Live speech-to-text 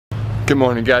Good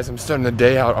morning, guys. I'm starting the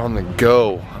day out on the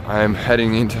go. I'm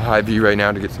heading into Hy-Vee right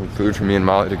now to get some food for me and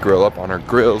Molly to grill up on our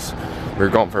grills. We're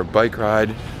going for a bike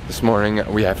ride this morning.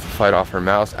 We have to fight off her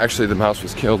mouse. Actually, the mouse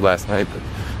was killed last night, but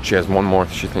she has one more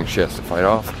she thinks she has to fight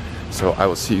off. So I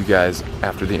will see you guys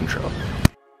after the intro.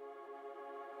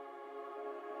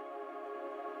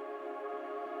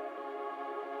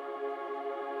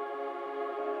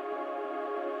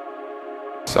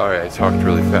 Sorry, I talked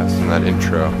really fast in that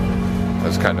intro. I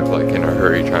was kind of like in a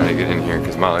hurry trying to get in here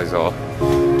because Molly's all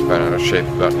bent out of shape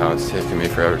about how it's taking me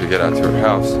forever to get out to her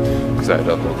house because I had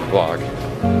to upload the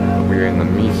vlog. We're in the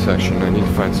meat section. I need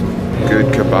to find some good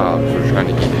kebabs. We're trying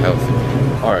to eat healthy.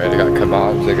 Alright, I got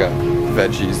kebabs, I got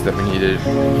veggies that we needed.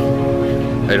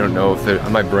 I don't know if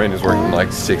my brain is working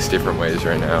like 6 different ways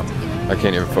right now. I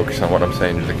can't even focus on what I'm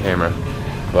saying to the camera.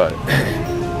 But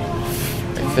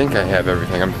I think I have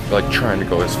everything. I'm like trying to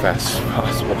go as fast as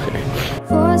possible here.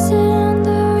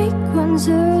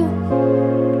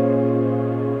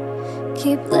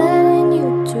 Keep letting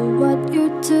you do what you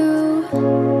do.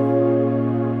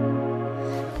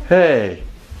 Hey,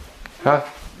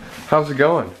 how's it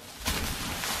going?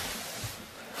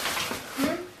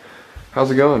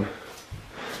 How's it going?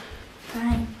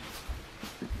 Fine.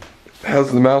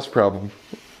 How's the mouse problem?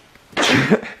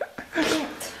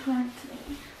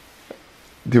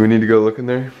 Do we need to go look in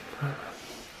there?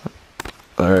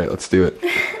 Alright, let's do it.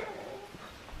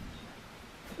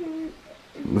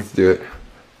 Let's do it.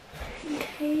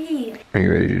 Okay. Are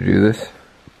you ready to do this?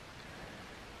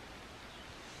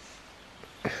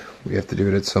 We have to do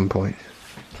it at some point.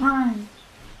 Fine.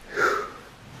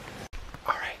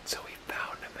 Alright, so we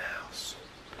found a mouse.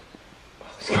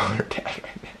 Let's go on her dad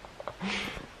right now.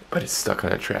 But it's stuck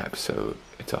on a trap, so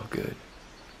it's all good.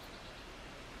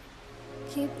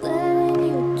 Keep letting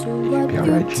you do what Be you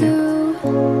alright, do.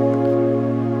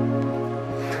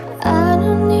 I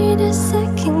don't need a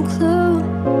second clue.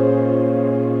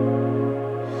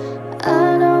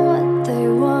 I know what they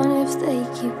want if they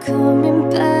keep coming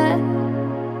back.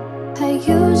 I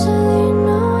usually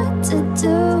know what to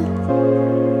do.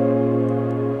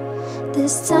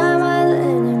 This time I let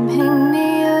him hang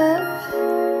me up.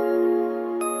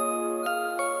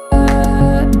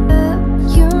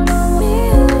 You know me.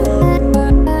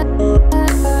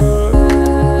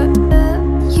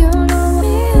 You know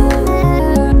me.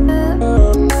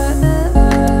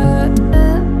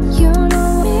 You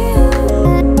know me.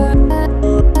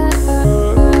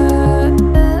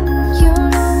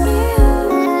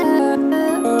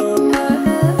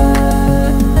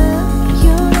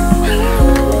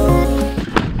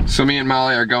 So me and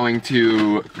Molly are going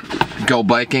to go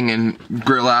biking and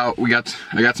grill out.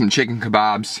 I got some chicken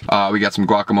kebabs. We got some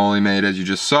guacamole made, as you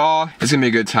just saw. It's gonna be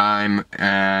a good time,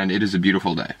 and it is a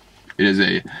beautiful day. It is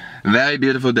a very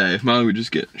beautiful day. If Molly would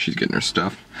just she's getting her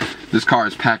stuff. This car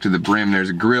is packed to the brim. There's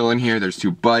a grill in here. There's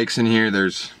 2 bikes in here.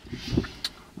 There's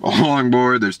a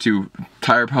longboard. There's 2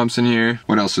 tire pumps in here.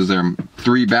 What else is there?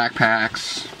 3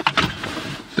 backpacks.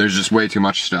 There's just way too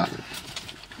much stuff.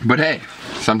 But hey,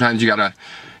 sometimes you gotta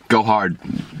go hard.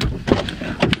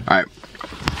 Alright,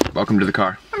 welcome to the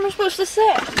car. What am I supposed to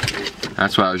say?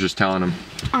 That's what I was just telling them.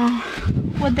 Oh,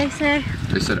 what'd they say?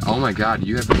 They said, oh my god,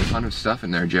 you have a ton of stuff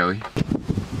in there, Joey.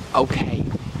 Okay,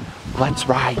 let's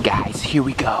ride, guys. Here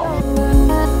we go.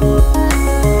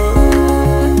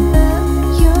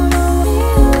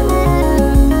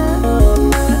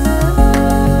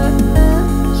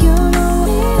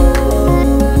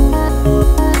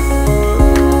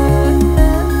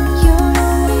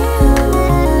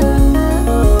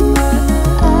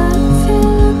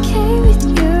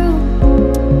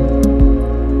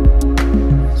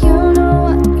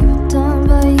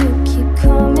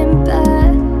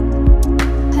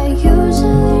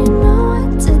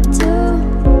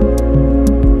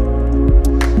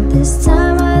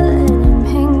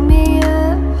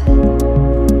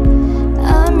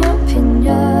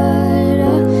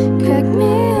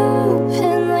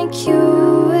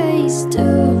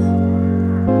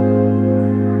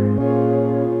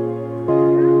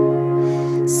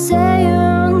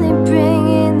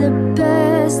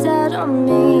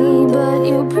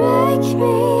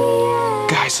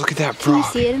 Look at that frog. Can you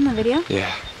see it in the video?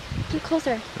 Yeah. Get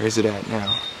closer. Where is it at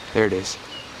now? There it is.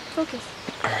 Focus.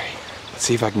 Alright, let's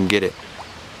see if I can get it.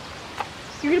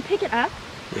 You're gonna pick it up?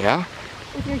 Yeah?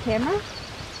 With your camera?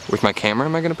 With my camera,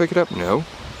 am I gonna pick it up? No.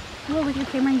 No, with your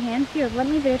camera in your hand. Here, let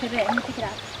me videotape it and pick it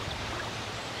up.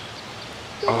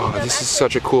 Oh, this is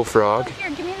such a cool frog.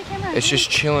 Here, give me the camera. It's just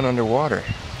chilling underwater.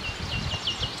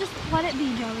 Just let it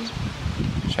be, Joey.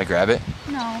 Should I grab it?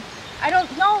 No. I don't,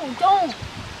 no, don't.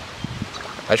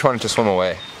 I just want it to swim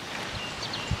away.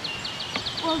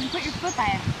 Well, you put your foot by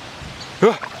it.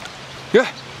 Yeah.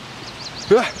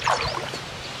 Yeah.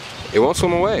 It won't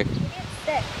swim away.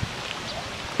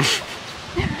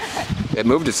 It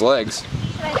moved its legs.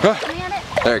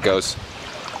 There it goes.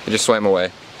 It just swam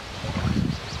away.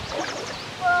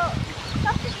 Well,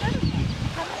 stop disturbing it.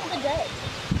 Have a good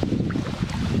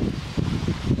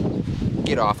day.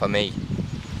 Get off of me.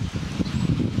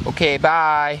 Okay,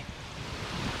 bye.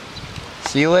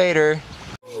 See you later.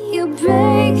 You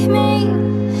break me,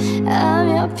 I'm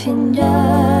your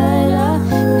pinata.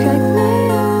 Crack me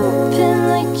open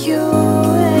like you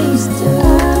always do.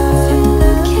 I feel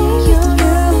okay with you.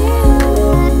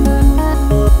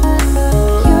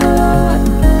 You know what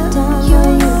I've done, you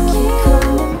keep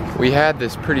coming. We had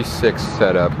this pretty sick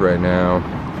setup right now.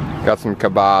 Got some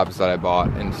kebabs that I bought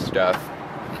and stuff.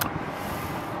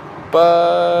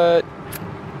 But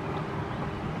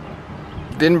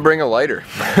didn't bring a lighter.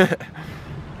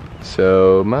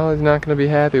 So Molly's not gonna be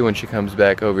happy when she comes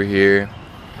back over here.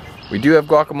 We do have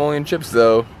guacamole and chips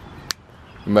though.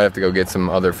 We might have to go get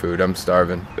some other food. I'm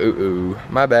starving. Ooh,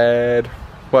 my bad.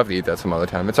 We'll have to eat that some other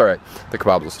time. It's alright. The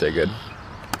kebabs will stay good.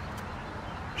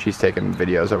 She's taking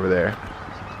videos over there.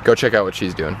 Go check out what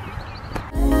she's doing.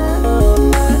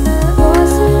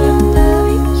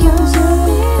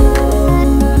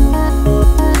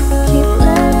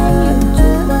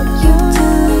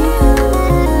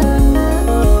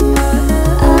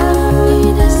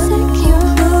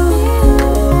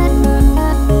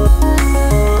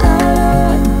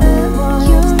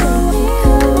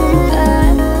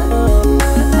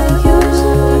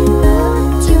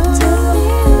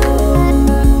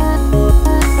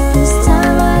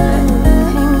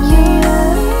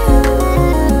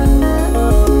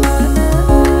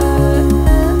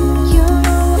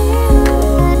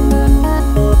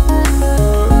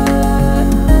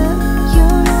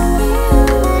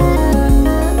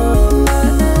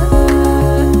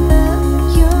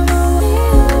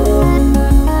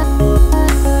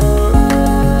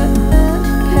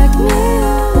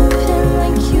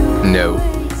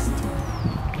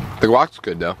 The guac's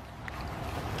good though.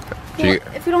 Well,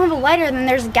 if we don't have a lighter, then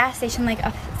there's a gas station like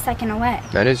a second away.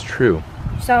 That is true.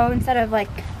 So instead of like,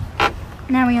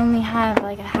 now we only have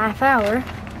like a half hour.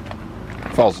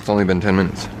 False, it's only been 10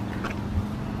 minutes.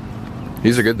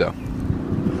 These are good though.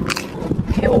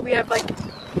 Okay, well we have like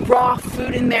raw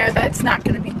food in there that's not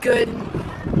gonna be good.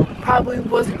 Probably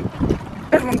wasn't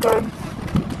good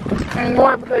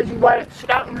anymore because you let it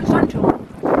sit out in the sun too long.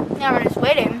 Now we're just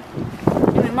waiting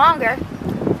even longer.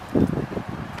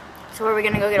 So are we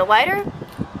gonna go get a lighter?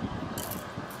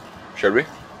 Should we?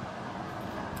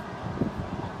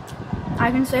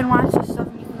 I can stay and watch this stuff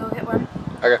and you can go get one.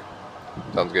 Okay.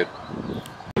 Sounds good.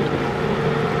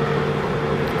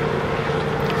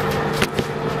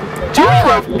 Joey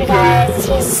left because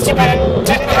he's stupid and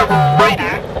didn't have a lighter.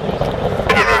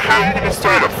 I don't know how you're gonna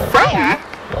start a fire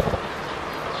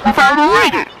without a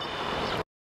lighter.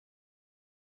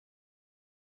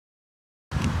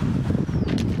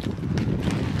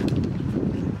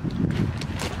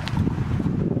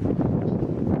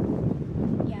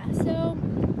 So,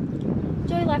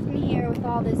 Joey left me here with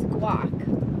all this guac.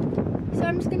 So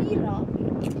I'm just gonna eat it all.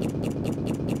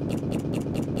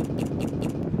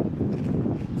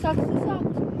 Sucks to suck.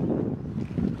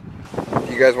 If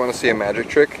you guys want to see a magic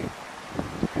trick,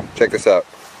 check this out.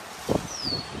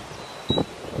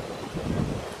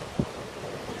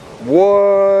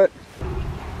 What?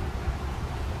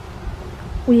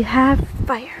 We have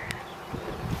fire.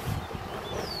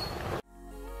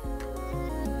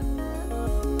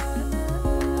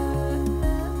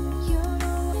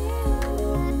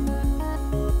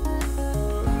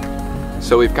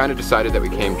 So we've kind of decided that we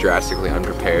came drastically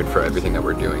unprepared for everything that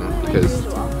we're doing because,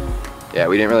 yeah,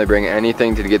 we didn't really bring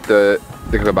anything to get the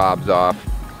kebabs off.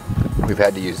 We've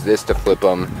had to use this to flip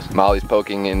them. Molly's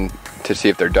poking in to see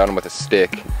if they're done with a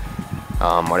stick.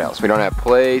 What else? We don't have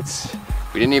plates.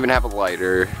 We didn't even have a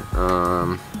lighter.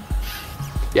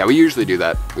 Yeah, we usually do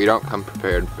that. We don't come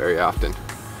prepared very often.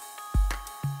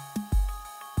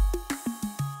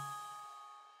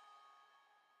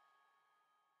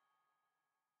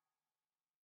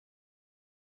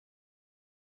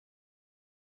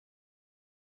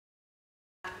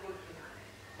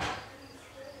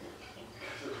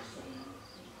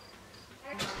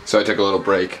 So I took a little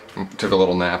break, took a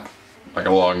little nap, like a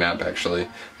long nap actually.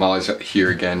 Molly's here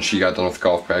again, she got done with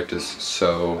golf practice,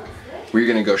 so we're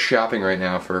gonna go shopping right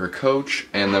now for her coach,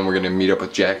 and then we're gonna meet up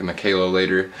with Jack and Michaela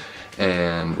later,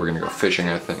 and we're gonna go fishing,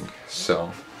 I think.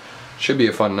 So, should be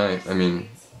a fun night. I mean,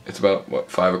 it's about,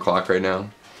 what, 5 o'clock right now?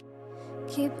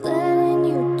 Keep letting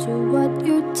you do what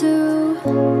you do.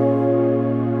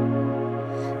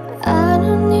 I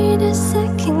don't need a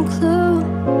second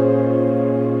clue.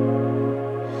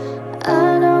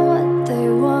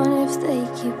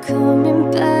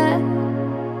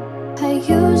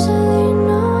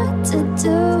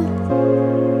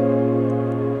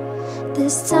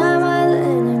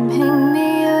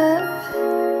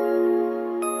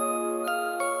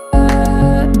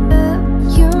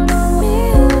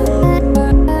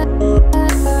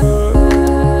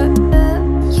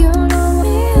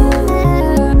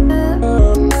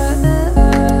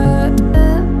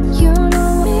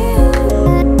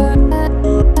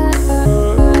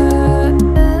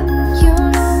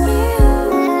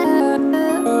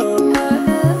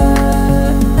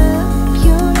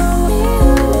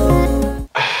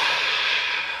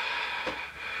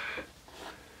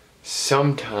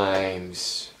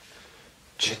 sometimes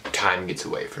just time gets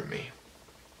away from me.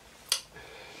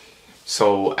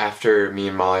 So after me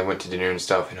and Molly went to dinner and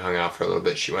stuff and hung out for a little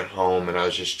bit, she went home and I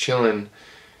was just chilling,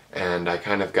 and I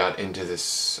kind of got into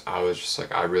this. I was just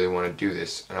like, I really want to do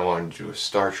this, and I wanted to do a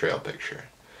star trail picture.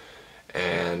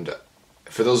 And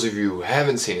for those of you who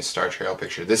haven't seen a star trail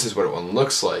picture, this is what one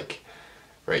looks like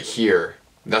right here.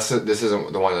 This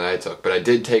isn't the one that I took, but I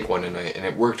did take one and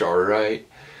it worked alright,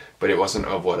 but it wasn't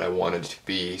of what I wanted it to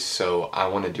be. So I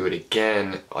want to do it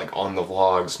again, like on the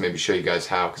vlogs, maybe show you guys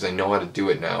how, because I know how to do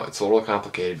it now. It's a little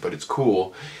complicated, but it's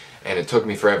cool, and it took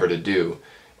me forever to do,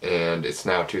 and it's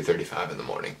now 2:35 in the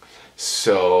morning.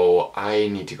 So I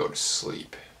need to go to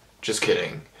sleep. Just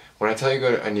kidding. When I tell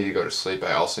you I need to go to sleep,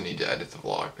 I also need to edit the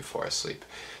vlog before I sleep.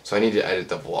 So I need to edit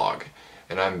the vlog,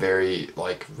 and I'm very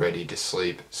like ready to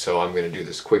sleep. So I'm gonna do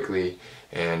this quickly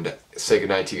and say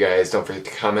goodnight to you guys. Don't forget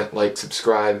to comment, like,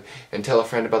 subscribe, and tell a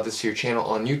friend about this here channel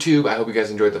on YouTube. I hope you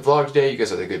guys enjoyed the vlog today. You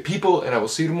guys are the good people, and I will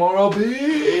see you tomorrow.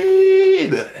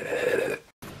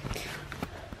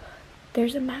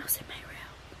 There's a mouse in my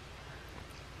room.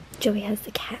 Joey has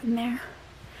the cat in there.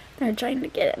 They're trying to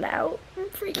get it out. I'm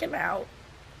freaking out.